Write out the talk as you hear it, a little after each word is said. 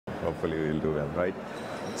Hopefully we'll do well, right?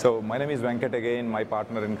 So my name is Venkat again. My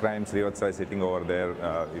partner in crime, Srivatsa, is sitting over there.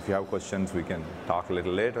 If you have questions, we can talk a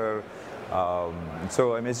little later.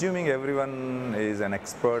 So I'm assuming everyone is an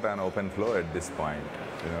expert on OpenFlow at this point.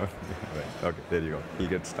 Right. Okay, there you go. We'll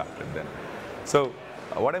get started then. So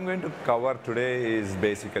what I'm going to cover today is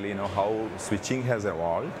basically, how switching has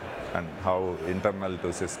evolved and how internal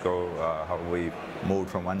to Cisco, how we moved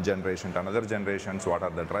from one generation to another generation. So what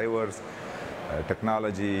are the drivers,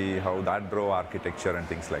 technology, how that drove architecture and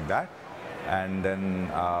things like that. And then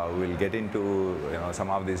we'll get into some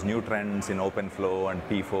of these new trends in OpenFlow and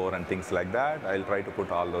P4 and things like that. I'll try to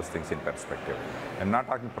put all those things in perspective. I'm not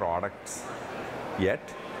talking products yet,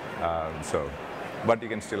 but you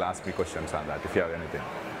can still ask me questions on that if you have anything,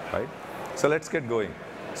 right? So let's get going.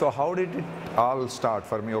 So how did it all start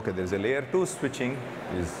for me? Okay, there's a layer 2 switching.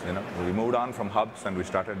 We moved on from hubs and we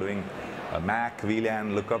started doing MAC,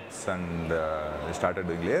 VLAN lookups, and we started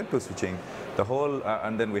doing layer 2 switching. The whole,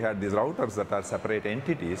 and then we had these routers that are separate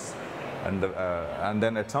entities. And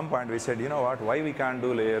then at some point we said, you know what, why we can't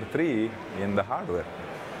do layer 3 in the hardware?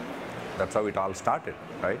 That's how it all started,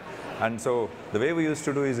 right? And so the way we used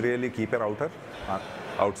to do is really keep a router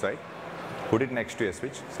outside, put it next to a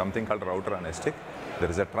switch, something called router on a stick. There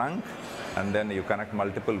is a trunk, and then you connect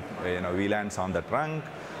multiple VLANs on the trunk,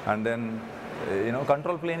 and then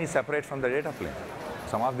control plane is separate from the data plane.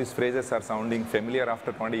 Some of these phrases are sounding familiar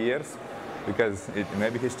after 20 years because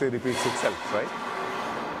maybe history repeats itself, right?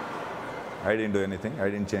 I didn't do anything. I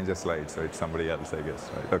didn't change a slide, so it's somebody else, I guess,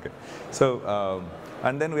 right? Okay. So,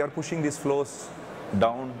 and then we are pushing these flows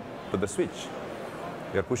down to the switch.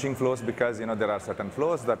 We are pushing flows because there are certain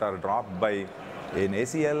flows that are dropped by an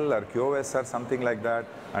ACL or QoS or something like that,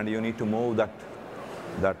 and you need to move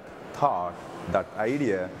that thought, that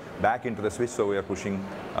idea back into the switch, so we are pushing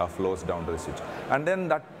flows down to the switch. And then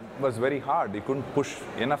that was very hard. You couldn't push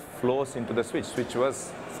enough flows into the switch. Switch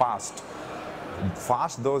was fast.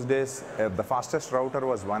 Fast those days, the fastest router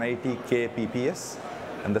was 180K PPS,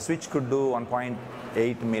 and the switch could do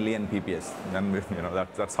 1.8 million PPS. And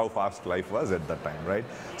that's how fast life was at that time, right?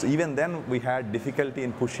 So even then, we had difficulty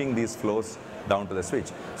in pushing these flows down to the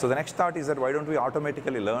switch. So the next thought is that why don't we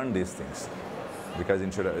automatically learn these things? Because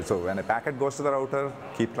so when a packet goes to the router,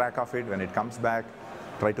 keep track of it. When it comes back,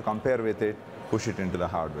 try to compare with it, push it into the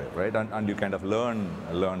hardware, right? And you kind of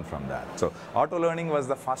learn from that. So auto learning was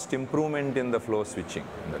the first improvement in the flow switching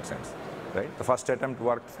in that sense, right? The first attempt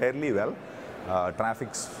worked fairly well.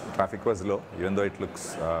 Traffic was low, even though it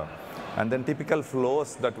looks. And then typical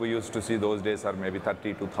flows that we used to see those days are maybe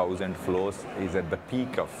 32,000 flows is at the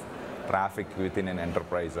peak of traffic within an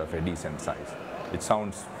enterprise of a decent size. It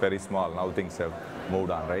sounds very small. Now things have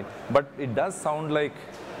moved on, right? But it does sound like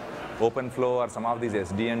OpenFlow or some of these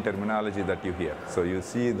SDN terminology that you hear. So you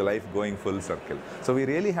see the life going full circle. So we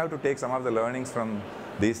really have to take some of the learnings from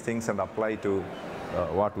these things and apply to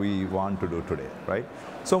what we want to do today, right?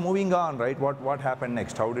 So moving on, right? What happened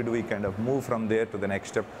next? How did we kind of move from there to the next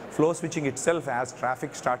step? Flow switching itself, as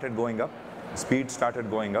traffic started going up, speed started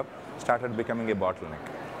going up, started becoming a bottleneck.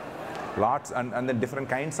 Lots and then different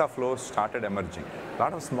kinds of flows started emerging. A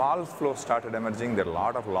lot of small flows started emerging. There are a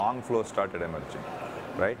lot of long flows started emerging,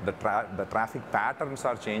 right? The traffic patterns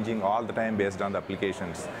are changing all the time based on the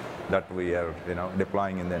applications that we are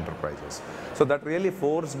deploying in the enterprises. So that really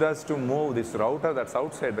forced us to move this router that's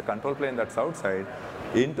outside, the control plane that's outside,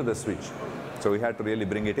 into the switch. So we had to really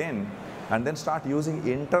bring it in and then start using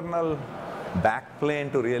internal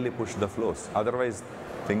backplane to really push the flows. Otherwise,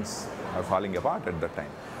 things are falling apart at that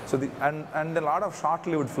time. So and a lot of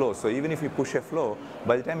short-lived flows. So even if you push a flow,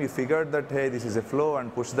 by the time you figured that, hey, this is a flow,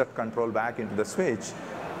 and push that control back into the switch,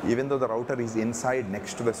 even though the router is inside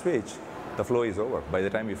next to the switch, the flow is over by the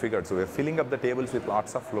time you figured. So we're filling up the tables with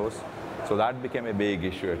lots of flows. So that became a big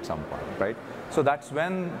issue at some point, right? So that's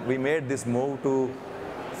when we made this move to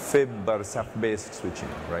fib or Ceph-based switching,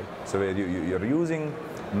 right? So where you're using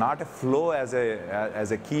not a flow as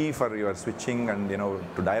a key for your switching and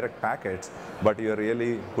to direct packets, but you're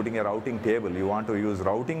really putting a routing table. You want to use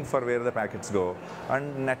routing for where the packets go,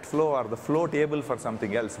 and net flow or the flow table for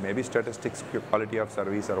something else, maybe statistics, quality of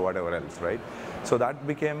service, or whatever else, right? So that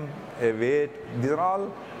became a way. These are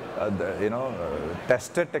all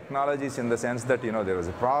tested technologies in the sense that there was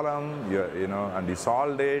a problem, and you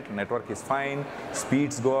solved it. Network is fine,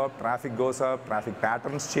 speeds go up, traffic goes up, traffic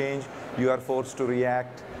patterns change. You are forced to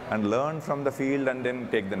react and learn from the field and then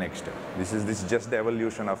take the next step. This is just the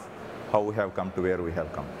evolution of how we have come to where we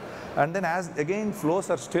have come. And then as again flows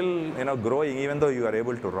are still growing, even though you are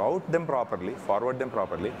able to route them properly, forward them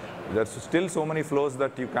properly, there's still so many flows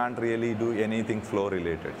that you can't really do anything flow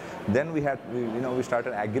related. Then we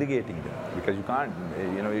started aggregating them, because you can't,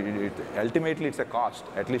 ultimately it's a cost,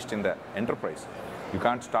 at least in the enterprise. You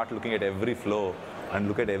can't start looking at every flow and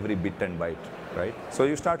look at every bit and byte, right? So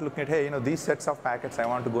you start looking at, hey, these sets of packets, I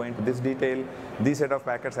want to go into this detail. These set of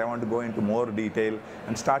packets, I want to go into more detail,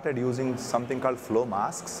 and started using something called flow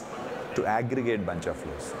masks to aggregate bunch of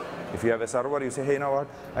flows. If you have a server, you say, hey, you know what?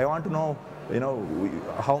 I want to know,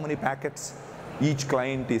 how many packets each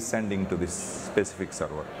client is sending to this specific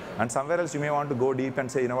server. And somewhere else you may want to go deep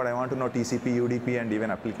and say, you know what, I want to know TCP, UDP, and even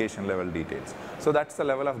application level details. So that's the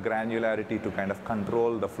level of granularity to kind of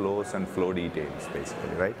control the flows and flow details,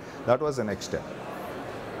 basically, right? That was the next step.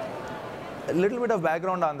 A little bit of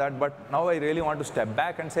background on that, but now I really want to step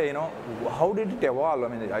back and say, how did it evolve? I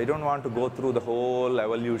mean, I don't want to go through the whole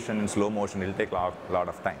evolution in slow motion. It'll take a lot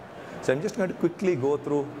of time. So I'm just going to quickly go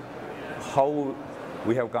through how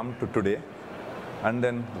we have come to today, and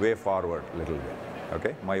then way forward a little bit,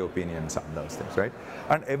 okay? My opinions on those things, right?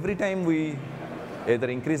 And every time we either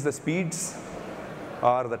increase the speeds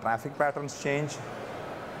or the traffic patterns change,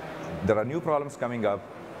 there are new problems coming up,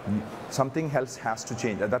 something else has to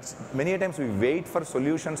change. That's many times we wait for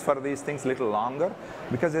solutions for these things a little longer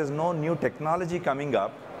because there's no new technology coming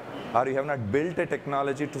up, or you have not built a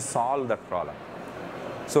technology to solve that problem.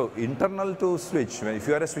 So internal to switch, if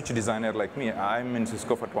you are a switch designer like me, I'm in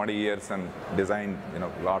Cisco for 20 years and designed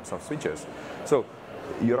lots of switches. So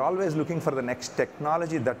you're always looking for the next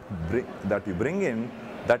technology that you bring in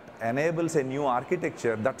that enables a new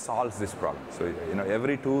architecture that solves this problem. So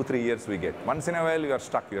every 2-3 years we get. Once in a while you are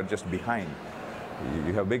stuck, you are just behind.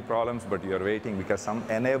 You have big problems, but you are waiting because some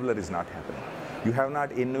enabler is not happening. You have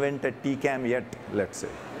not invented TCAM yet, let's say.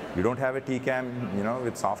 You don't have a TCAM,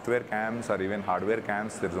 with software cams or even hardware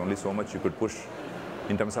cams, there's only so much you could push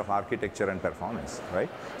in terms of architecture and performance, right?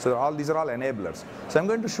 So these are all enablers. So I'm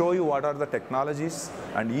going to show you what are the technologies,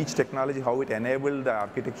 and each technology, how it enabled the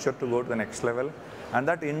architecture to go to the next level, and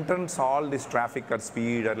that in turn solve this traffic or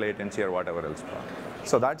speed or latency or whatever else problem.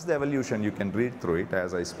 So that's the evolution. You can read through it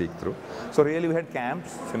as I speak through. So really we had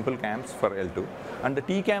CAMs, simple CAMs for L2, and the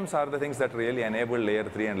TCAMs are the things that really enable layer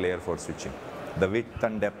 3 and layer 4 switching. The width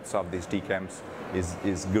and depths of these TCAMs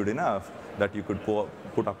is good enough that you could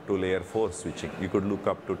put up to layer 4 switching. You could look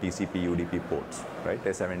up to TCP, UDP ports, right?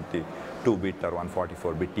 A 72-bit or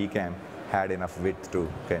 144-bit TCAM had enough width to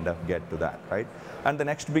kind of get to that, right? And the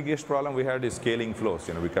next biggest problem we had is scaling flows,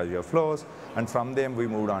 because you have flows, and from them we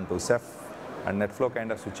moved on to Ceph and NetFlow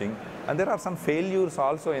kind of switching. And there are some failures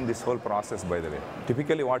also in this whole process, by the way.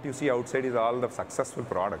 Typically what you see outside is all the successful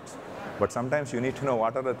products. But sometimes you need to know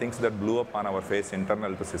what are the things that blew up on our face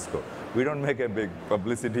internal to Cisco. We don't make a big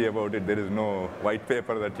publicity about it. There is no white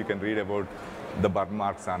paper that you can read about the burn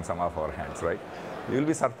marks on some of our hands, right? You'll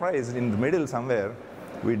be surprised, in the middle somewhere,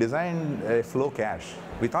 we designed a flow cache.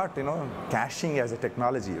 We thought, caching as a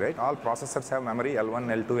technology, right? All processors have memory, L1,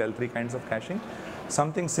 L2, L3 kinds of caching.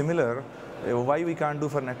 Something similar, why we can't do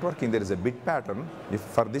for networking? There is a bit pattern. If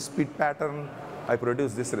for this bit pattern, I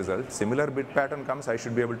produce this result, similar bit pattern comes, I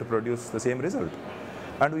should be able to produce the same result.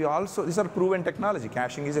 And we also, these are proven technology.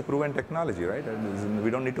 Caching is a proven technology, right? And we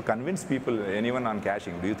don't need to convince anyone on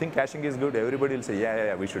caching. Do you think caching is good? Everybody will say,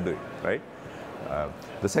 yeah, we should do it, right?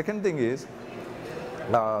 The second thing is,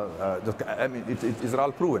 these are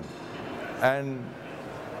all proven. And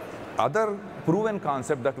other proven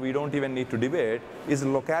concept that we don't even need to debate is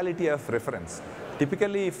locality of reference.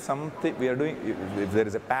 Typically, if there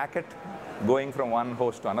is a packet going from one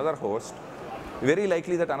host to another host, very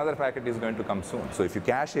likely that another packet is going to come soon. So if you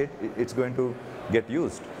cache it, it's going to get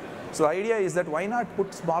used. So the idea is that why not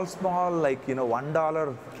put small, like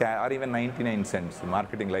 $1 or even 99 cents.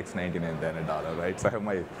 Marketing likes 99 than $1, right? So I have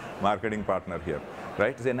my marketing partner here,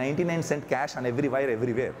 right? It's a 99-cent cache on every wire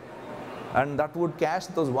everywhere. And that would cache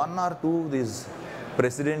those 1 or 2, these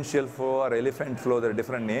presidential flow or elephant flow, there are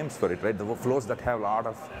different names for it, right? The flows that have a lot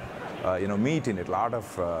of meat in it, a lot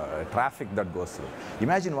of traffic that goes through.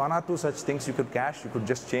 Imagine 1 or 2 such things you could cache, you could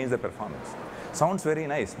just change the performance. Sounds very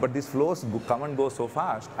nice, but these flows come and go so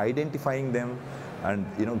fast, identifying them and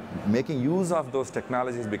making use of those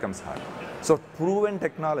technologies becomes hard. So proven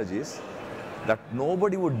technologies that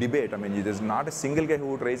nobody would debate. I mean, there's not a single guy who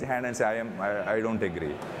would raise a hand and say, I don't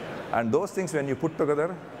agree. And those things, when you put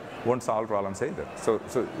together, won't solve problems either. So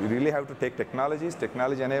you really have to take technologies,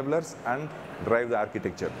 technology enablers, and drive the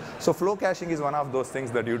architecture. So flow caching is one of those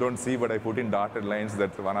things that you don't see, but I put in dotted lines.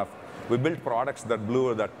 That's one of We built products that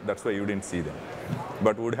blew, that's why you didn't see them.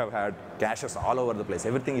 But would have had caches all over the place.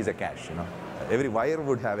 Everything is a cache, you know. Every wire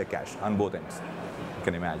would have a cache on both ends. You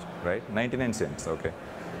can imagine, right? 99 cents, okay.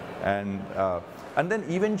 And then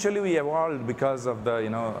eventually we evolved because of the,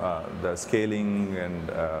 the scaling and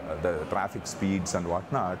the traffic speeds and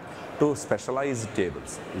whatnot to specialized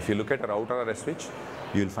tables. If you look at a router or a switch,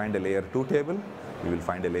 you will find a layer 2 table, you will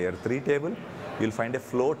find a layer 3 table, you will find a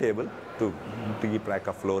flow table to keep track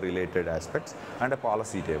of flow related aspects, and a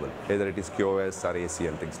policy table, either it is QoS or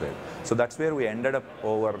ACL, things like that. So that's where we ended up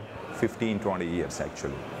over 15, 20 years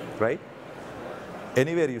actually, right?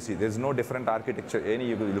 Anywhere you see, there's no different architecture.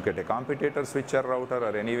 You look at a competitor switch or router,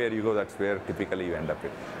 or anywhere you go, that's where typically you end up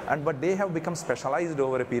with. But they have become specialized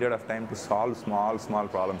over a period of time to solve small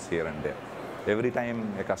problems here and there. Every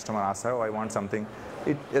time a customer asks, oh, I want something,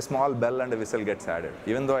 a small bell and a whistle gets added.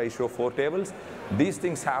 Even though I show 4 tables, these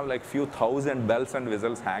things have like few thousand bells and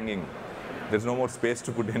whistles hanging. There's no more space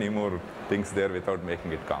to put any more things there without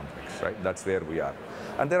making it complex, right? That's where we are.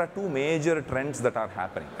 And there are 2 major trends that are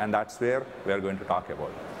happening, and that's where we are going to talk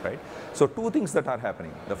about, right? So 2 things that are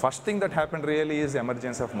happening. The first thing that happened really is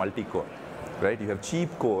emergence of multi-core, right? You have cheap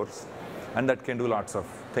cores, and that can do lots of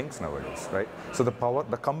things nowadays, right? So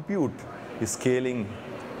the compute is scaling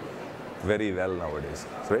very well nowadays,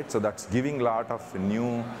 right? So that's giving a lot of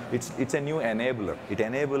new, it's a new enabler. It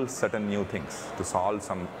enables certain new things to solve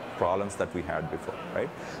some problems that we had before, right?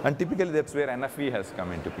 And typically that's where NFV has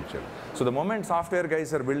come into picture. So the moment software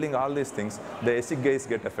guys are building all these things, the ASIC guys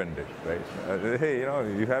get offended, right? Hey,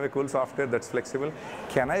 you have a cool software that's flexible.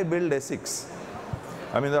 Can I build ASICs?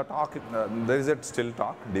 I mean, the talk, there is a still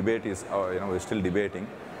talk, debate is, we're still debating,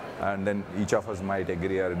 and then each of us might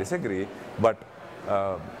agree or disagree, but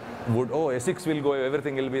ASICs will go,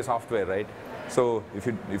 everything will be software, right? So if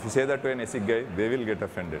you say that to an ASIC guy, they will get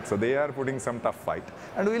offended. So they are putting some tough fight,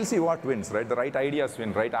 and we'll see what wins, right? The right ideas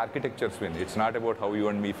win, right architectures win. It's not about how you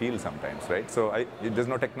and me feel sometimes, right? So there's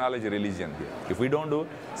no technology religion here. If we don't do,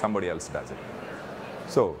 somebody else does it.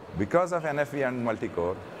 So because of NFV and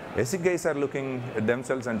multi-core, ASIC guys are looking at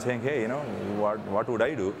themselves and saying, hey, what would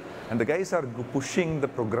I do? And the guys are pushing the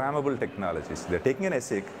programmable technologies. They're taking an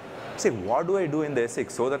ASIC, say, what do I do in the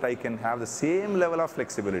ASIC so that I can have the same level of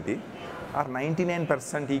flexibility or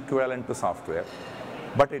 99% equivalent to software,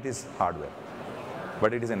 but it is hardware,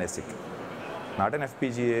 but it is an ASIC, not an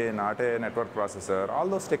FPGA, not a network processor. All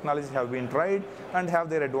those technologies have been tried and have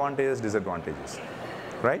their advantages, disadvantages,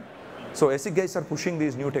 right? So ASIC guys are pushing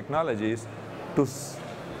these new technologies to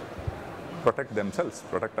protect themselves,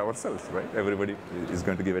 protect ourselves, right? Everybody is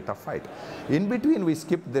going to give a tough fight. In between, we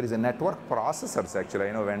skipped, there is a network processors, actually,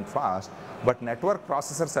 I know went fast, but network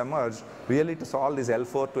processors emerged really to solve this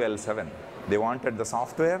L4 to L7. They wanted the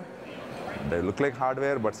software, they look like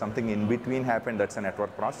hardware, but something in between happened, that's a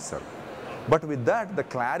network processor. But with that, the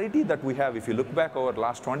clarity that we have, if you look back over the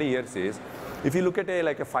last 20 years is, if you look at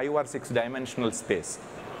like a 5 or 6 dimensional space,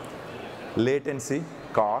 latency,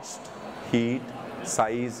 cost, heat,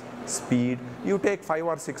 size, speed, you take 5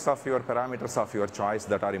 or 6 of your parameters of your choice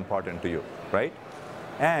that are important to you, right?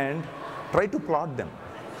 And try to plot them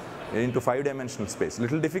into 5-dimensional space.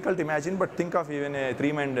 Little difficult to imagine, but think of even a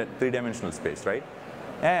 3-dimensional space, right?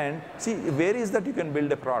 And see, where is that you can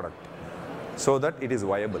build a product so that it is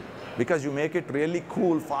viable? Because you make it really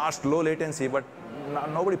cool, fast, low latency, but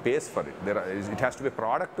nobody pays for it. It has to be a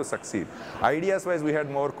product to succeed. Ideas wise, we had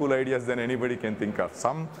more cool ideas than anybody can think of.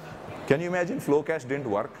 Can you imagine flow cache didn't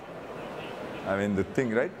work? I mean, the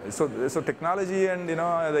thing, right? So technology and,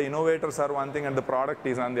 the innovators are one thing and the product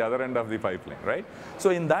is on the other end of the pipeline, right?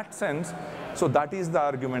 So in that sense, so that is the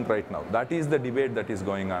argument right now. That is the debate that is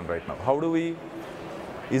going on right now.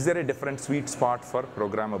 Is there a different sweet spot for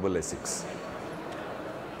programmable ASICs?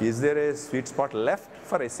 Is there a sweet spot left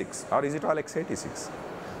for ASICs, or is it all x86?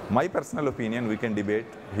 My personal opinion, we can debate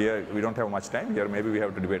here, we don't have much time here, maybe we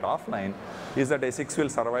have to debate offline, is that ASICs will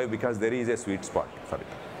survive because there is a sweet spot for it.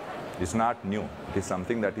 It's not new, it is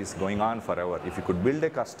something that is going on forever. If you could build a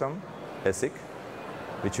custom ASIC,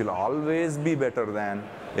 which will always be better than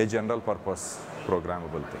a general purpose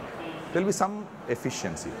programmable thing. There will be some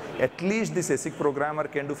efficiency. At least this ASIC programmer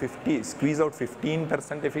can do squeeze out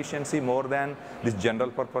 15% efficiency more than this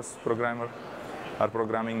general purpose programmer or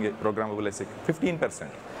programmable ASIC, 15%.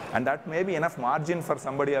 And that may be enough margin for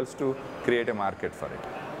somebody else to create a market for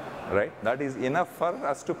it, right? That is enough for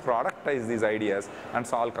us to productize these ideas and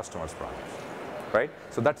solve customers' problems, right?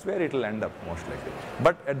 So that's where it will end up most likely.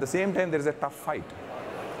 But at the same time, there is a tough fight,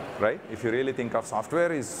 right? If you really think of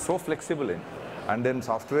software is so flexible and then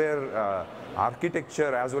software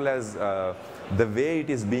architecture as well as the way it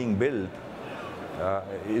is being built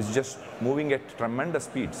is just moving at tremendous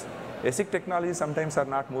speeds. ASIC technologies sometimes are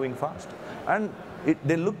not moving fast. And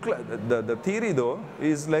they look like, the theory though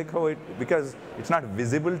is like how because it's not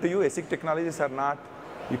visible to you, ASIC technologies are not,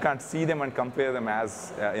 you can't see them and compare them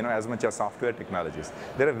as, as much as software technologies.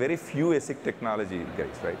 There are very few ASIC technology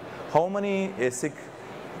guys, right? How many ASIC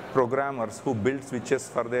programmers who build switches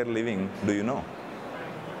for their living do you know?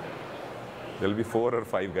 There will be 4 or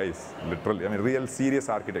 5 guys, literally. I mean, real serious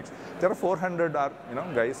architects. There are 400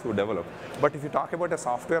 guys who develop. But if you talk about a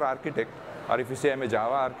software architect, or if you say I'm a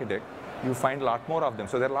Java architect, you find a lot more of them.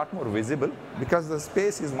 So they're a lot more visible because the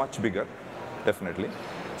space is much bigger, definitely.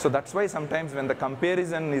 So that's why sometimes when the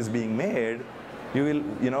comparison is being made,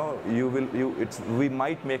 we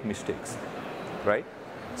might make mistakes, right?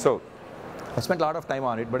 So I spent a lot of time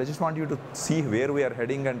on it, but I just want you to see where we are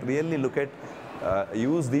heading and really look at,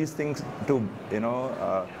 use these things to,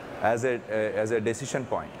 as a decision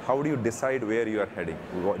point. How do you decide where you are heading?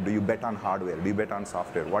 Do you bet on hardware? Do you bet on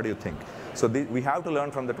software? What do you think? So we have to learn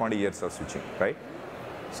from the 20 years of switching, right?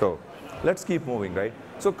 So let's keep moving, right?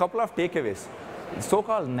 So a couple of takeaways.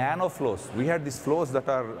 So-called nano flows. We had these flows that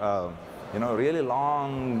are, really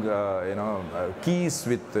long, keys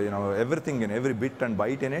with, everything in every bit and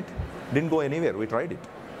byte in it. Didn't go anywhere. We tried it,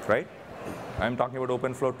 right? I'm talking about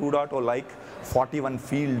OpenFlow 2.0 like 41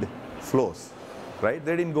 field flows, right?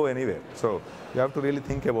 They didn't go anywhere. So you have to really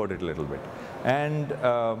think about it a little bit. And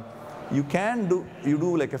you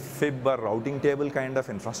do like a fib or routing table kind of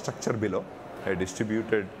infrastructure below, a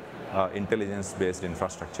distributed intelligence-based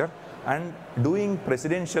infrastructure. And doing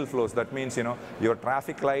presidential flows, that means, your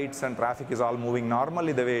traffic lights and traffic is all moving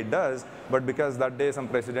normally the way it does, but because that day some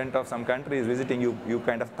president of some country is visiting, you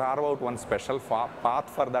kind of carve out one special path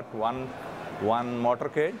for that one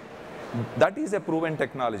motorcade. That is a proven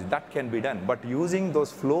technology. That can be done. But using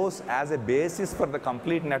those flows as a basis for the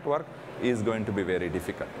complete network is going to be very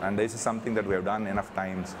difficult. And this is something that we have done enough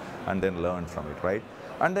times and then learned from it, right?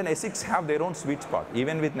 And then ASICs have their own sweet spot.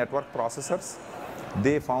 Even with network processors,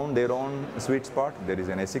 they found their own sweet spot. There is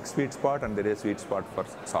an ASIC sweet spot and there is a sweet spot for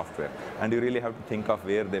software. And you really have to think of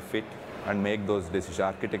where they fit and make those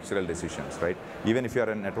architectural decisions, right? Even if you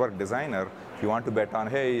are a network designer, if you want to bet on,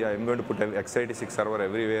 hey, I'm going to put an x86 server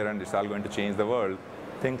everywhere and it's all going to change the world,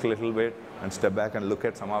 think a little bit and step back and look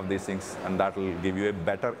at some of these things, and that will give you a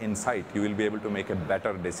better insight. You will be able to make a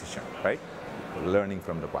better decision, right? Learning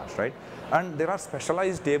from the past, right? And there are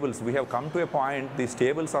specialized tables. We have come to a point, these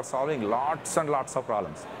tables are solving lots and lots of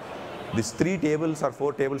problems. These 3 tables or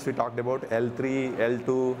 4 tables we talked about, L3,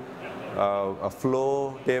 L2, a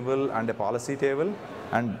flow table and a policy table,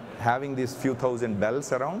 and having these few thousand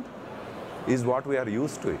bells around is what we are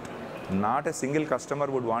used to it. Not a single customer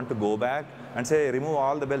would want to go back and say, remove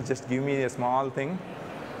all the bells, just give me a small thing.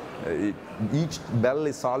 Each bell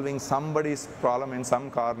is solving somebody's problem in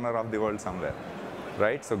some corner of the world somewhere,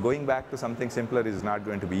 right? So going back to something simpler is not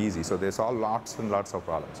going to be easy. So they solve lots and lots of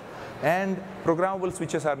problems. And programmable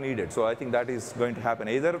switches are needed. So I think that is going to happen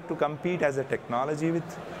either to compete as a technology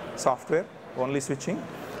with software only switching,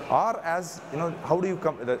 or as, how do you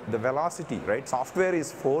come, the velocity, right? Software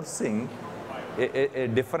is forcing a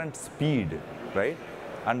different speed, right?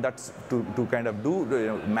 And that's to kind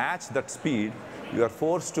of match that speed, you are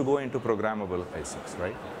forced to go into programmable ASICs,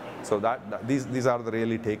 right? So these are the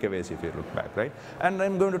really takeaways if you look back, right? And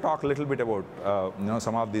I'm going to talk a little bit about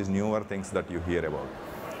some of these newer things that you hear about.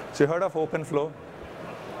 So you heard of OpenFlow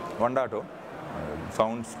 1.0?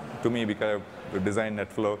 Sounds to me, because I designed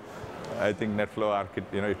NetFlow, I think NetFlow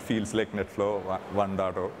it feels like NetFlow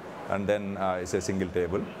 1.0, and then it's a single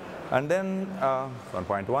table. And then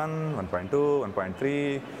 1.1, 1.2,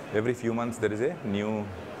 1.3, every few months there is a new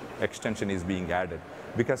extension is being added,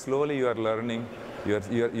 because slowly you are learning,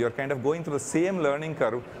 you're kind of going through the same learning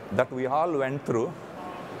curve that we all went through,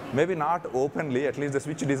 maybe not openly, at least the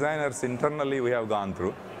switch designers internally we have gone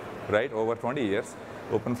through, right, over 20 years.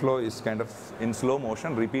 OpenFlow is kind of in slow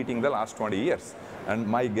motion repeating the last 20 years. And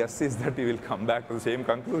my guess is that you will come back to the same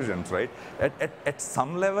conclusions, right? At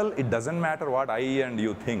some level, it doesn't matter what I and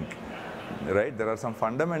you think, right? There are some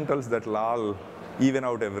fundamentals that will all even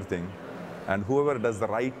out everything. And whoever does the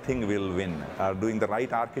right thing will win. Doing the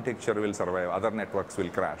right architecture will survive. Other networks will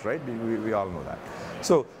crash, right? We all know that.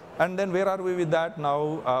 So, and then where are we with that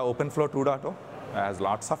now? OpenFlow 2.0 has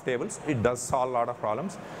lots of tables. It does solve a lot of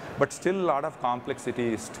problems, but still a lot of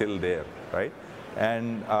complexity is still there, right?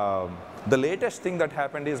 And the latest thing that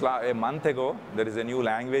happened is a month ago, there is a new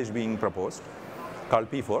language being proposed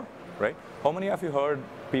called P4, right? How many of you heard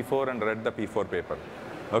P4 and read the P4 paper?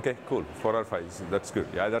 Okay, cool, 4 or 5, that's good.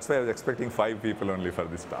 Yeah, that's why I was expecting 5 people only for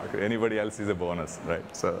this talk. Anybody else is a bonus,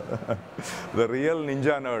 right? So, the real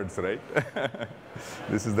ninja nerds, right?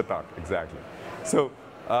 This is the talk, exactly. So,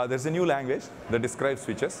 there's a new language that describes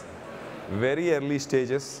switches, very early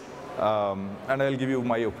stages, and I'll give you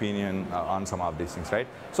my opinion on some of these things, right?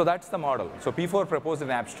 So that's the model. So P4 proposed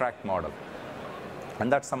an abstract model,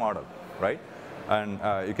 and that's the model, right? And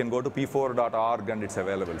you can go to p4.org and it's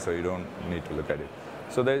available, so you don't need to look at it.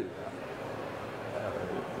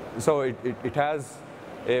 So it has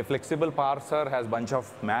a flexible parser, has bunch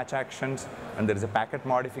of match actions, and there is a packet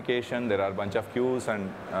modification, there are a bunch of queues and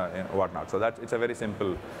whatnot. So it's a very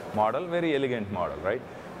simple model, very elegant model, right?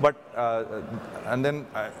 But and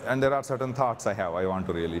there are certain thoughts I want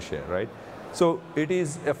to really share, right? So it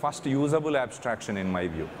is a first usable abstraction in my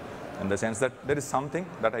view, in the sense that there is something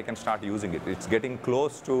that I can start using it. It's getting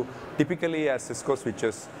close to typically as Cisco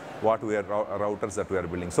switches, what we are routers that we are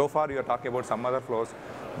building. So far you are talking about some other flows.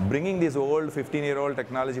 Bringing this old 15-year-old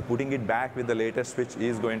technology, putting it back with the latest switch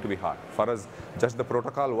is going to be hard. For us, just the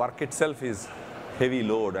protocol work itself is heavy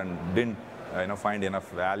load and didn't find enough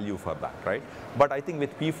value for that, right? But I think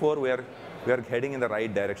with P4 we are heading in the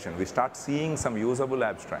right direction. We start seeing some usable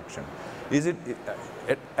abstraction. Is it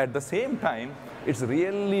at the same time, it's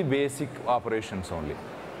really basic operations only,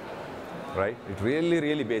 right? It's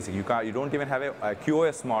really basic. You don't even have a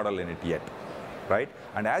QoS model in it yet, right?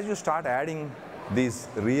 And as you start adding these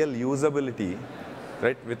real usability,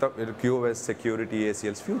 right, with QoS, security,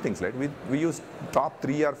 ACLs, few things, right? We use top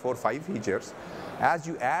 3 or 4, 5 features. As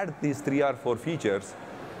you add these 3 or 4 features,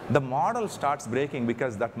 the model starts breaking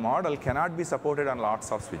because that model cannot be supported on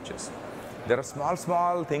lots of switches. There are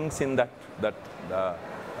small things in that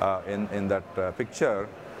picture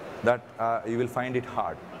that you will find it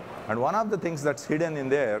hard. And one of the things that's hidden in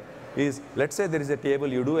there is, let's say there is a table,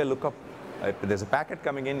 you do a lookup, there's a packet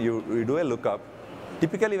coming in, you do a lookup.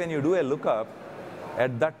 Typically when you do a lookup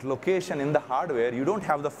at that location in the hardware, you don't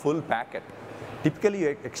have the full packet. Typically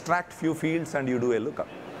you extract few fields and you do a lookup.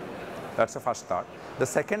 That's the first thought. The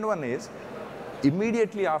second one is,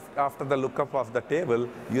 immediately after the lookup of the table,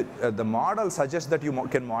 the model suggests that you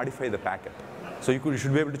can modify the packet. So you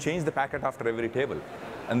should be able to change the packet after every table.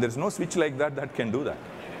 And there's no switch like that can do that.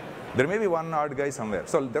 There may be one odd guy somewhere.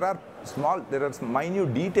 So there are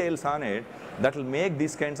minute details on it that will make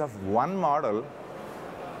these kinds of one model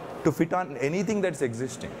to fit on anything that's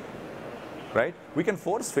existing, right? We can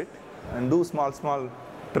force fit and do small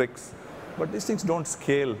tricks, but these things don't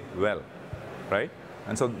scale well, right?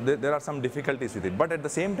 And so there are some difficulties with it. But at the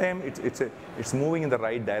same time, it's moving in the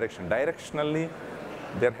right direction. Directionally,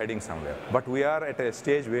 they're heading somewhere. But we are at a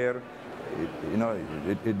stage where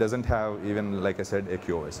it doesn't have even, like I said, a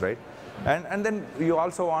QoS, right? And then you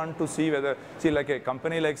also want to see whether, like a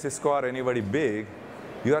company like Cisco or anybody big,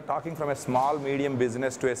 you are talking from a small, medium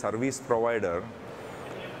business to a service provider.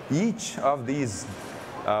 Each of these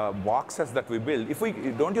boxes that we build,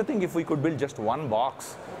 don't you think if we could build just one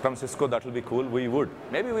box from Cisco, that will be cool? We would.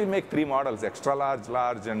 Maybe we make 3 models, extra large,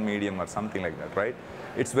 large, and medium, or something like that, right?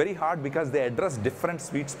 It's very hard because they address different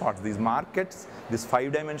sweet spots. These markets, this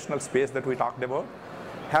 5-dimensional space that we talked about,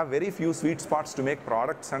 have very few sweet spots to make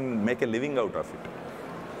products and make a living out of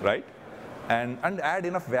it, right? And add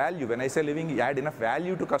enough value. When I say living, add enough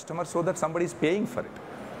value to customers so that somebody is paying for it.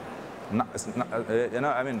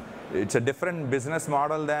 I mean, it's a different business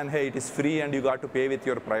model than, hey, it is free and you got to pay with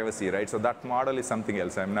your privacy, right? So that model is something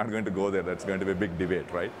else. I'm not going to go there. That's going to be a big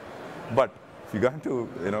debate, right? But if you got to,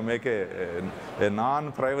 make a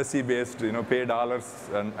non-privacy based, pay dollars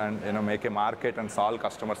and make a market and solve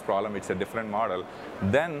customers' problem, it's a different model.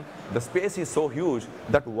 Then the space is so huge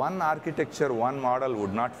that one architecture, one model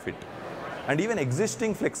would not fit. And even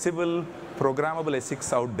existing flexible programmable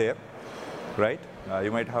ASICs out there, right?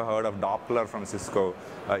 You might have heard of Doppler from Cisco.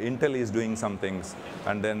 Intel is doing some things,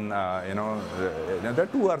 and then there are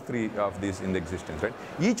 2 or 3 of these in the existence, right?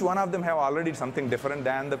 Each one of them have already something different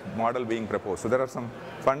than the model being proposed. So there are some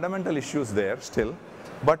fundamental issues there still,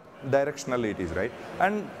 but directionally it is, right?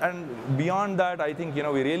 And beyond that, I think we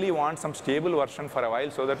really want some stable version for a while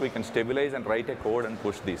so that we can stabilize and write a code and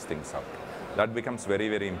push these things out. That becomes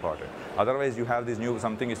very important. Otherwise, you have this new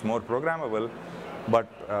something is more programmable. But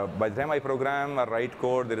by the time I program or write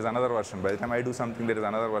code, there is another version. By the time I do something, there is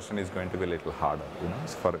another version is going to be a little harder,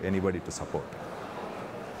 for anybody to support.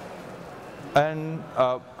 And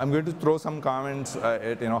I'm going to throw some comments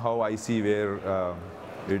at how I see where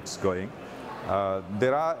it's going. So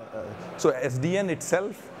SDN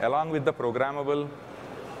itself, along with the programmable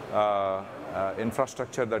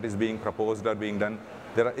infrastructure that is being proposed or being done,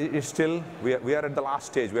 we are at the last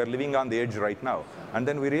stage. We are living on the edge right now. And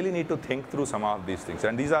then we really need to think through some of these things.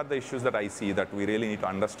 And these are the issues that I see that we really need to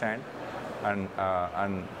understand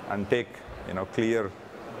and take clear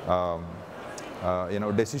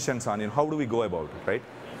decisions on how do we go about it, right?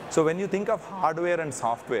 So when you think of hardware and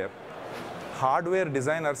software, hardware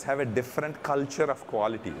designers have a different culture of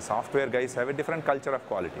quality. Software guys have a different culture of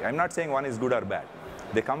quality. I'm not saying one is good or bad.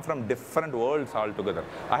 They come from different worlds altogether.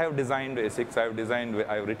 I have designed ASICs, I've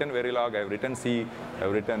written Verilog, I've written C,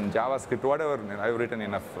 I've written JavaScript, whatever. I've written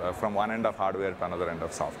enough from one end of hardware to another end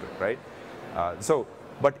of software, right?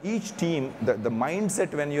 But each team, the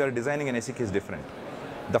mindset when you are designing an ASIC is different.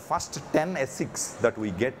 The first 10 ASICs that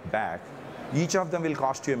we get back, each of them will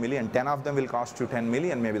cost you $1 million, 10 of them will cost you 10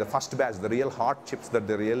 million, maybe the first batch, the real hot chips that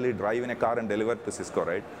they really drive in a car and deliver to Cisco,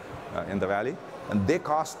 right, in the valley, and they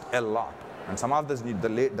cost a lot. And some of this need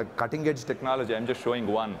the cutting edge technology. I'm just showing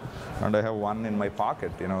one, and I have one in my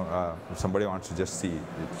pocket. You know, if somebody wants to just see,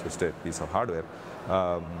 it's just a piece of hardware.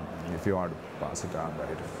 If you want to pass it on,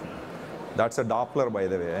 right? That's a Doppler, by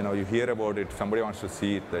the way. I know you hear about it. If somebody wants to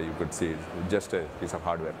see it, you could see it. It's just a piece of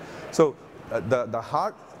hardware. So the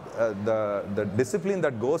discipline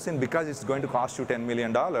that goes in, because it's going to cost you $10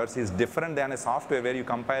 million, is different than a software where you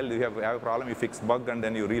compile, you have a problem, you fix bug, and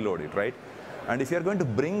then you reload it, right? And if you're going to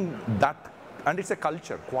bring that, and it's a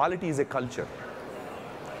culture. Quality is a culture.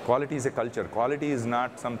 Quality is a culture. Quality is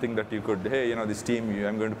not something that you could, hey, you know, this team,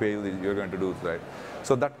 I'm going to pay you, you're going to do it, right?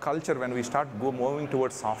 So that culture, when we start moving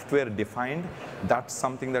towards software defined, that's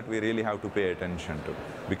something that we really have to pay attention to.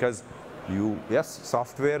 Because yes,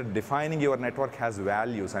 software defining your network has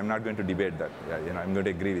values. I'm not going to debate that. You know, I'm going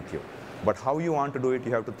to agree with you. But how you want to do it,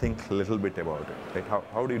 you have to think a little bit about it, right?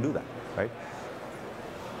 How do you do that, right?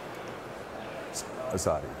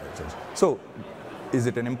 Sorry. So, is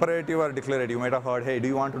it an imperative or declarative? You might have heard, hey, do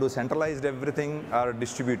you want to do centralized everything or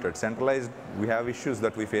distributed? Centralized, we have issues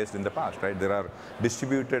that we faced in the past, right? There are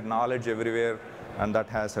distributed knowledge everywhere, and that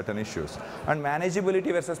has certain issues. And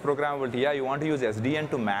manageability versus programmability. Yeah, you want to use SDN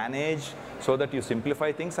to manage so that you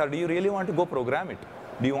simplify things, or do you really want to go program it?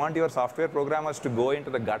 Do you want your software programmers to go into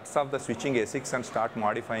the guts of the switching ASICs and start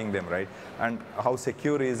modifying them, right? And how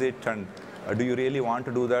secure is it? And do you really want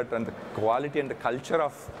to do that? And the quality and the culture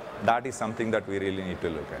of that is something that we really need to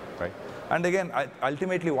look at, right? And again,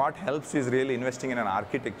 ultimately what helps is really investing in an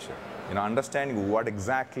architecture, you know, understanding what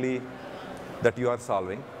exactly that you are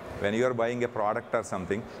solving when you are buying a product or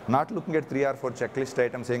something, not looking at 3 or 4 checklist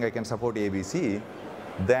items saying I can support ABC,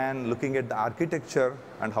 then looking at the architecture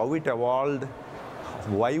and how it evolved,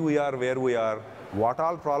 why we are where we are, what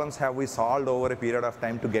all problems have we solved over a period of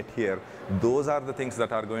time to get here. Those are the things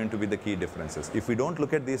that are going to be the key differences. If we don't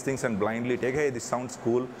look at these things and blindly take, hey, this sounds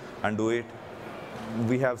cool, and do it,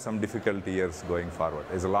 we have some difficulty years going forward.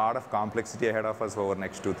 There's a lot of complexity ahead of us over the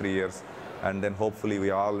next 2-3 years, and then hopefully we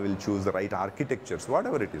all will choose the right architectures,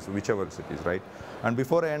 whatever it is, whichever it is, right? And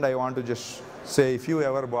before I end, I want to just say, if you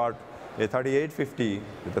ever bought a 3850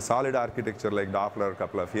 with a solid architecture like Doppler a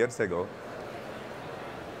couple of years ago,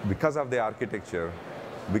 because of the architecture,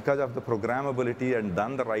 because of the programmability and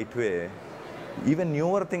done the right way, even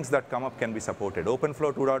newer things that come up can be supported.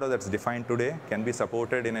 OpenFlow 2.0 that's defined today can be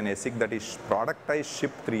supported in an ASIC that is productized,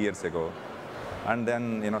 shipped 3 years ago. And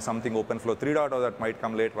then, you know, something OpenFlow 3.0 that might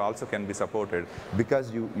come later also can be supported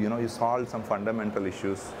because you solved some fundamental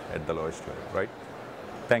issues at the lowest level, right?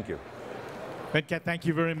 Thank you. Venkat, thank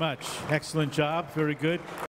you very much. Excellent job. Very good.